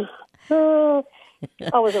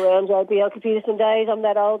 I was around Joh Bjelke-Petersen days. I'm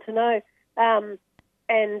that old to know. And,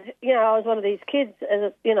 I was one of these kids,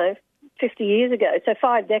 50 years ago. So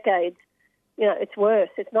 5 decades, it's worse.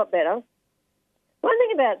 It's not better. One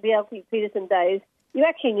thing about Bjelke-Petersen days, you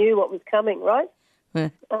actually knew what was coming, right? Yeah.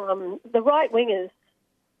 The right-wingers,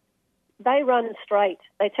 they run straight.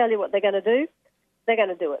 They tell you what they're going to do. They're going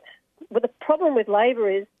to do it. But the problem with Labor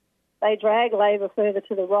is they drag Labor further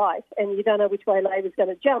to the right, and you don't know which way Labor's going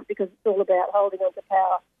to jump because it's all about holding on to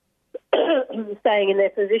power, staying in their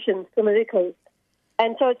positions politically.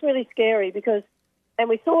 And so it's really scary because, and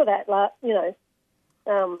we saw that,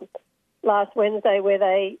 last Wednesday where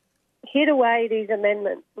they hid away these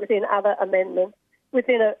amendments within other amendments,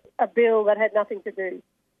 within a bill that had nothing to do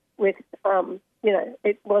with,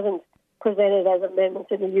 it wasn't presented as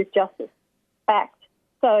amendments in the Youth Justice Act.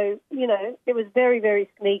 So, it was very, very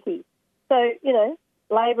sneaky. So,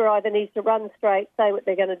 Labor either needs to run straight, say what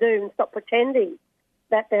they're going to do, and stop pretending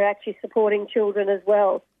that they're actually supporting children as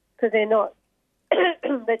well, because they're not.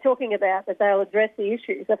 They're talking about that they'll address the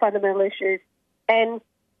issues, the fundamental issues, and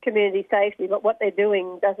community safety, but what they're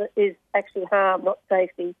doing is actually harm, not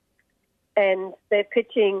safety. And they're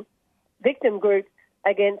pitching victim groups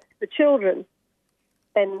against the children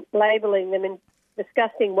and labelling them in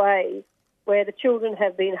disgusting ways where the children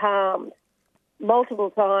have been harmed multiple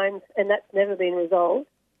times and that's never been resolved.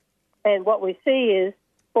 And what we see is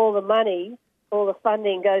all the money, all the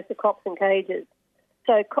funding goes to cops and cages.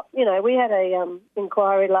 So, we had a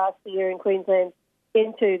inquiry last year in Queensland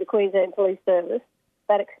into the Queensland Police Service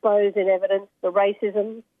that exposed in evidence the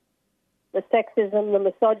racism, the sexism, the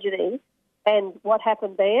misogyny, and what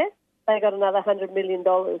happened there? They got another $100 million.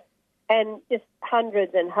 And just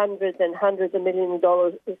hundreds and hundreds and hundreds of millions of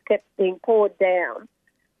dollars is kept being poured down,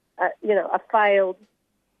 a failed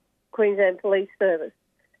Queensland Police Service.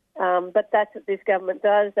 But that's what this government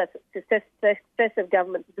does. That's what successive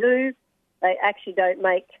governments do. They actually don't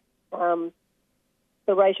make the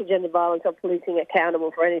racial gender violence of policing accountable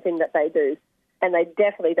for anything that they do. And they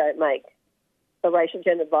definitely don't make the racial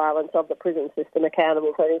gender violence of the prison system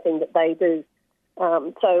accountable for anything that they do.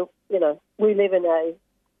 So, we live in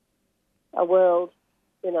a world,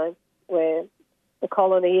 where the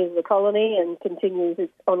colony is the colony and continues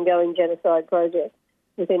its ongoing genocide project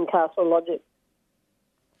within carceral logic.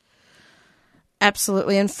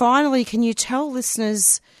 Absolutely. And finally, can you tell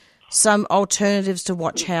listeners some alternatives to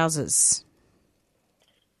watch houses?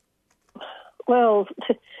 Well,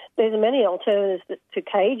 there's many alternatives to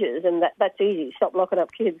cages, and that's easy. Stop locking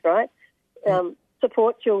up kids, right?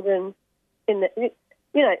 Support children in the,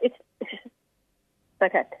 it's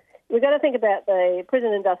okay. We've got to think about the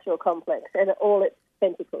prison industrial complex and all its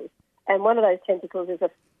tentacles. And one of those tentacles is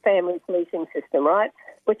a family policing system, right?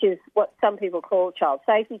 Which is what some people call child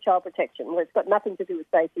safety, child protection. Well, it's got nothing to do with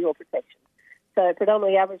safety or protection. So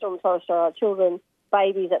predominantly Aboriginal and Torres Strait Islander children,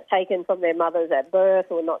 babies are taken from their mothers at birth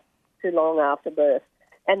or not too long after birth.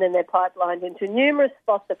 And then they're pipelined into numerous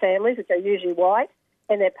foster families, which are usually white,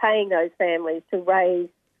 and they're paying those families to raise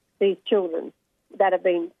these children that have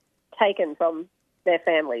been taken from their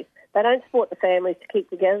families. They don't support the families to keep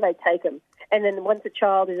together, they take them. And then once a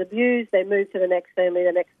child is abused, they move to the next family,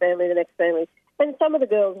 the next family, the next family. And some of the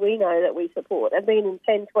girls we know that we support have been in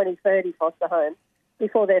 10, 20, 30 foster homes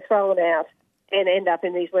before they're thrown out and end up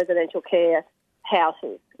in these residential care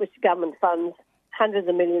houses, which government funds hundreds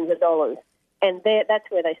of millions of dollars. And that's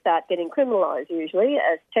where they start getting criminalised, usually,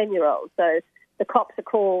 as 10-year-olds. So the cops are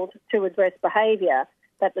called to address behaviour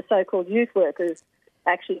that the so-called youth workers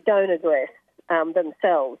actually don't address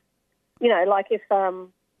themselves. Like if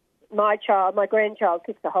my grandchild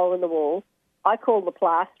kicks a hole in the wall, I call the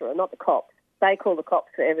plasterer, not the cops. They call the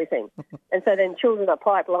cops for everything. And so then children are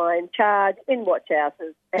pipelined, charged in watch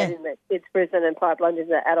houses and in the kids' prison and pipelined into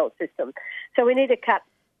the adult system. So we need to cut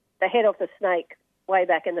the head off the snake way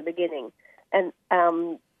back in the beginning. And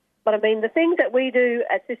but I mean, the things that we do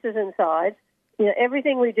at Sisters Inside,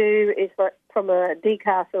 everything we do is from a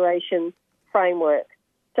decarceration framework.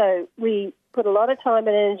 So we put a lot of time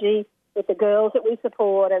and energy with the girls that we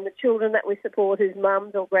support and the children that we support whose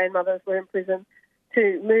mums or grandmothers were in prison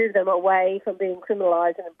to move them away from being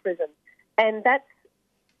criminalised and in prison. And that's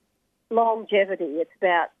longevity. It's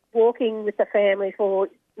about walking with the family for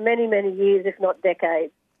many, many years, if not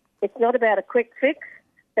decades. It's not about a quick fix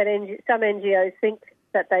that some NGOs think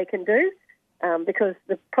that they can do, because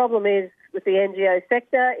the problem is with the NGO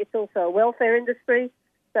sector, it's also a welfare industry,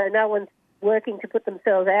 so no one's working to put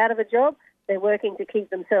themselves out of a job. They're working to keep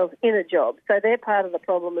themselves in a job. So they're part of the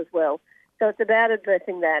problem as well. So it's about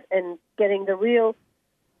addressing that and getting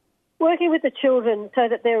working with the children so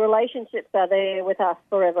that their relationships are there with us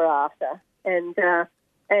forever after.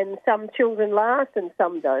 And some children last and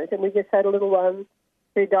some don't. And we just had a little one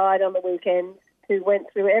who died on the weekend who went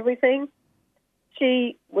through everything.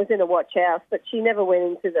 She was in a watch house, but she never went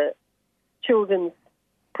into the children's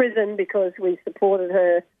prison because we supported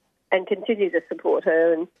her and continue to support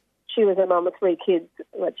her. And she was a mum of 3 kids,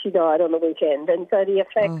 but she died on the weekend. And so the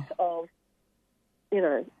effects of,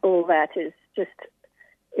 all that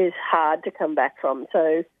is hard to come back from.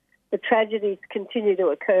 So the tragedies continue to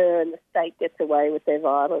occur and the state gets away with their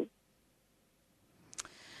violence.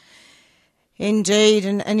 Indeed.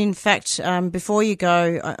 And in fact, before you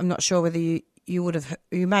go, I'm not sure whether you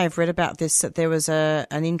may have read about this, that there was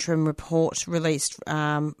an interim report released,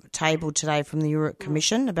 tabled today from the Uruk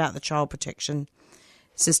Commission about the child protection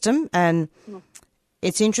system. And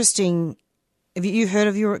it's interesting. Have you heard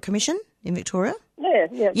of Uruk Commission in Victoria?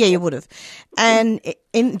 Yeah, you would have. And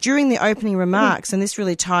during the opening remarks, and this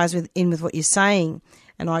really ties in with what you're saying,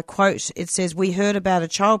 and I quote, it says, "We heard about a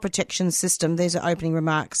child protection system," these are opening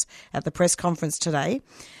remarks at the press conference today,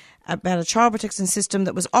 about a child protection system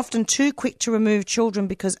that was often too quick to remove children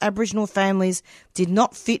because Aboriginal families did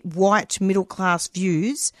not fit white middle-class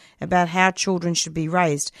views about how children should be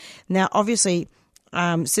raised. Now, obviously,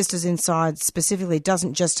 Sisters Inside specifically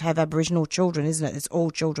doesn't just have Aboriginal children, isn't it? It's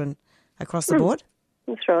all children across the board.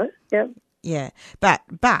 That's right, yeah. Yeah, but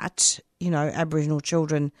Aboriginal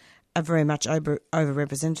children are very much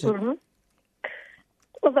overrepresented. Mm-hmm.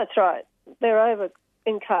 Well, that's right. They're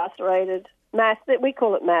over-incarcerated. We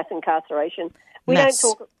call it mass incarceration. We don't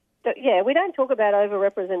talk about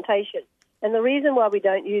overrepresentation. And the reason why we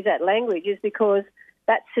don't use that language is because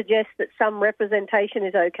that suggests that some representation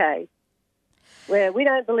is okay. Where we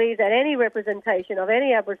don't believe that any representation of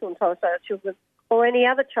any Aboriginal and Torres Strait children or any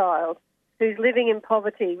other child who's living in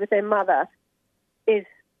poverty with their mother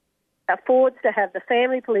affords to have the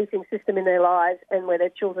family policing system in their lives and where their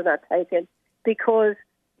children are taken because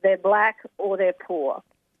they're black or they're poor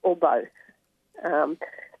or both.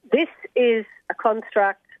 This is a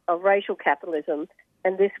construct of racial capitalism,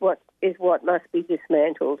 and this is what must be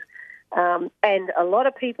dismantled. And a lot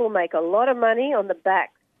of people make a lot of money on the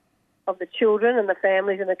backs of the children and the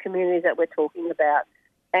families and the communities that we're talking about.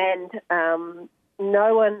 And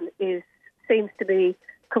no one seems to be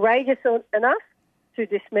courageous enough to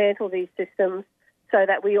dismantle these systems so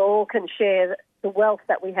that we all can share the wealth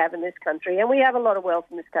that we have in this country. And we have a lot of wealth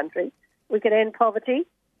in this country. We can end poverty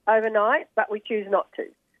overnight, but we choose not to.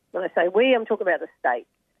 When I say we, I'm talking about the state.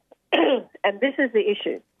 And this is the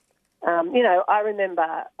issue. I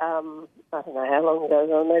remember, I don't know how long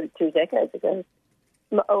ago, maybe 2 decades ago.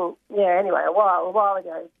 Anyway, a while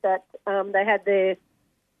ago, that they had the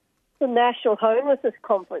National Homelessness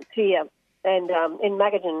Conference here and in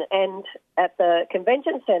Magadan and at the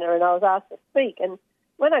convention centre, and I was asked to speak. And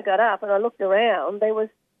when I got up and I looked around, there was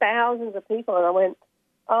thousands of people, and I went,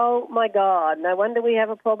 oh, my God, no wonder we have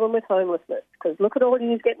a problem with homelessness, because look at all of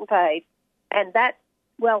you getting paid. And that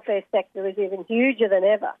welfare sector is even huger than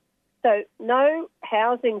ever. So no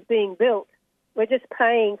housing's being built. We're just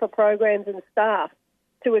paying for programs and staff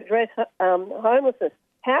to address homelessness.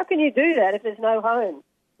 How can you do that if there's no home?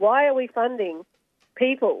 Why are we funding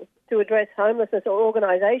people to address homelessness, or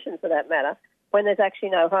organisations for that matter, when there's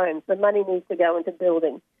actually no homes? The money needs to go into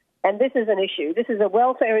building. And this is an issue. This is a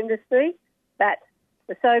welfare industry that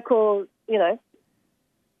the so-called,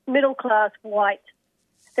 middle-class white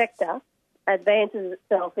sector advances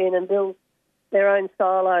itself in and builds their own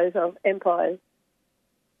silos of empires.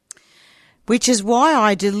 Which is why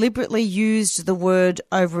I deliberately used the word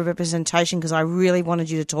overrepresentation, because I really wanted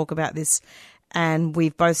you to talk about this, and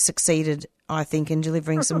we've both succeeded, I think, in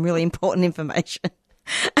delivering some really important information.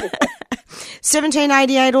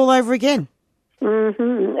 1788 all over again.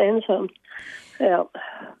 Mm-hmm, and some. Yeah.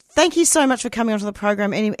 Thank you so much for coming onto the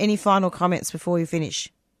program. Any final comments before you finish?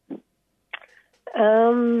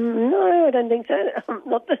 No, I don't think so.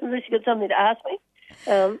 Not unless you've got something to ask me.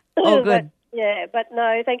 Good. But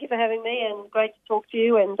no, thank you for having me, and great to talk to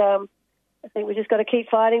you. And I think we just got to keep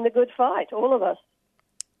fighting the good fight, all of us.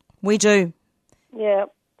 We do. Yeah.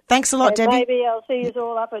 Thanks a lot, Debbie. Maybe I'll see you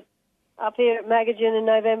all up here at Magadan in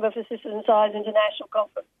November for Sisters in Science International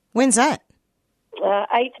Conference. When's that?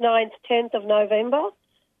 8th, 9th, 10th of November.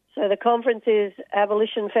 So the conference is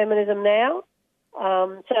Abolition Feminism Now.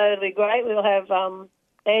 So it'll be great. We'll have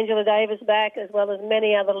Angela Davis back, as well as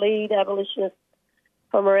many other lead abolitionists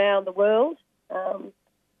from around the world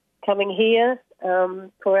coming here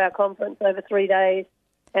for our conference over 3 days.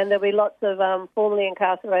 And there'll be lots of formerly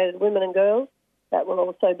incarcerated women and girls that will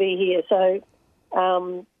also be here. So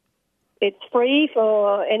it's free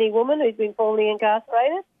for any woman who's been formerly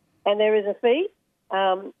incarcerated, and there is a fee,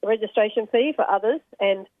 registration fee for others,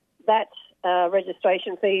 and that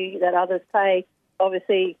registration fee that others pay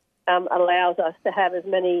obviously allows us to have as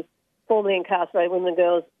many formerly incarcerated women and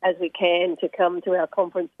girls as we can to come to our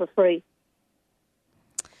conference for free.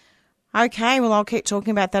 Okay, well, I'll keep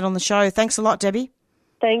talking about that on the show. Thanks a lot, Debbie.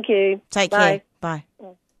 Thank you. Take care. Bye.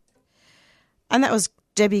 And that was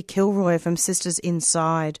Debbie Kilroy from Sisters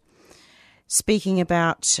Inside, speaking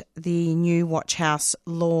about the new Watch House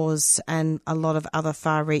laws and a lot of other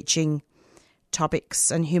far-reaching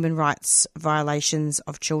topics and human rights violations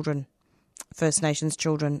of children, First Nations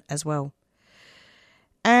children as well.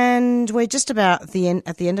 And we're just about at the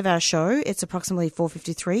end of our show. It's approximately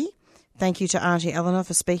 4:53. Thank you to Auntie Eleanor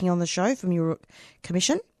for speaking on the show from your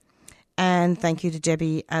commission, and thank you to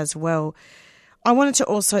Debbie as well. I wanted to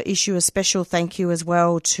also issue a special thank you as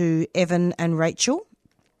well to Evan and Rachel.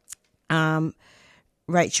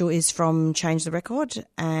 Rachel is from Change the Record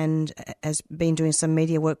and has been doing some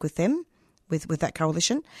media work with them, with that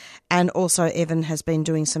coalition. And also Evan has been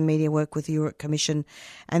doing some media work with the Europe Commission.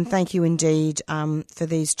 And thank you indeed for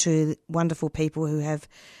these two wonderful people who have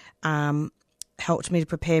helped me to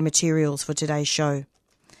prepare materials for today's show.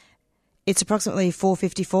 It's approximately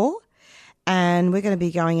 4:54. And we're going to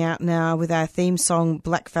be going out now with our theme song,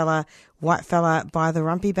 Black Fella, White Fella by the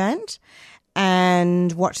Rumpy Band.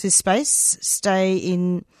 And watch this space. Stay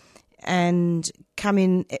in and come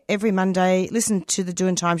in every Monday. Listen to the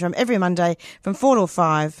Doing Time Show every Monday from 4 till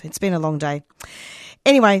 5. It's been a long day.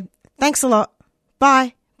 Anyway, thanks a lot.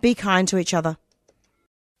 Bye. Be kind to each other.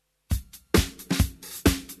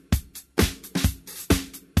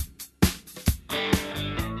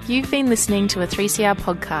 You've been listening to a 3CR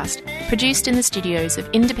podcast produced in the studios of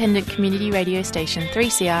independent community radio station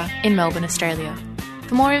 3CR in Melbourne, Australia.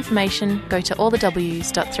 For more information, go to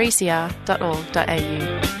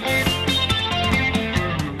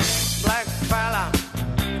allthews.3cr.org.au. Black fella,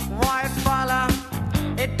 white fella,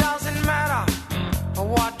 it doesn't matter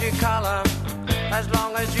what you color, as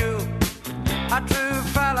long as you a true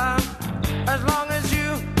fella, as long as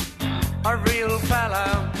you a real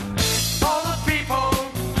fella. All the people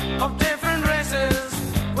of different races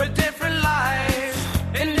with different lives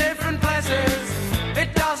in different places.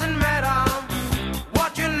 It doesn't matter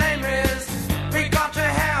what your name is. We got to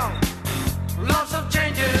have lots of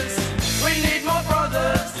changes. We need more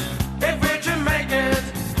brothers if we're to make it.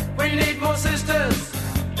 We need more sisters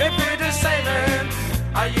if we're to save it.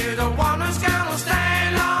 Are you the one who's gonna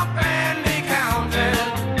stand up and be counted?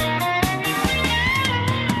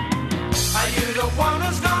 Are you the one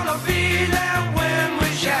who's gonna be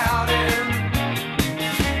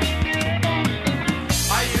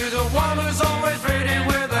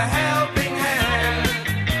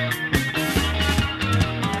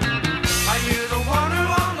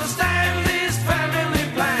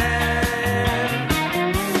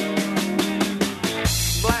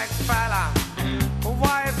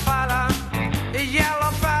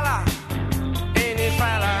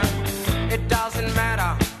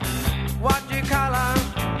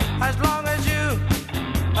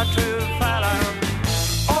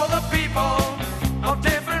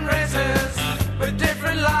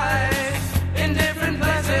die in different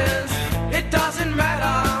places. It doesn't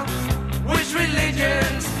matter which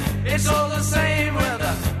religions. It's all the same where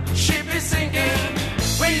the ship is sinking.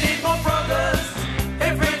 We need more brothers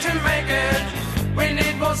if we're to make it. We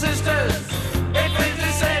need more sisters if we're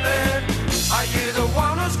to save it. Are you the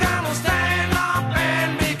one who's gonna stand up and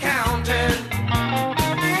be counted?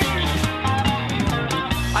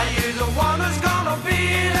 Are you the one who's gonna be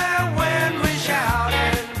there when we shout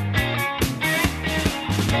it?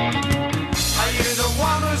 Are you the one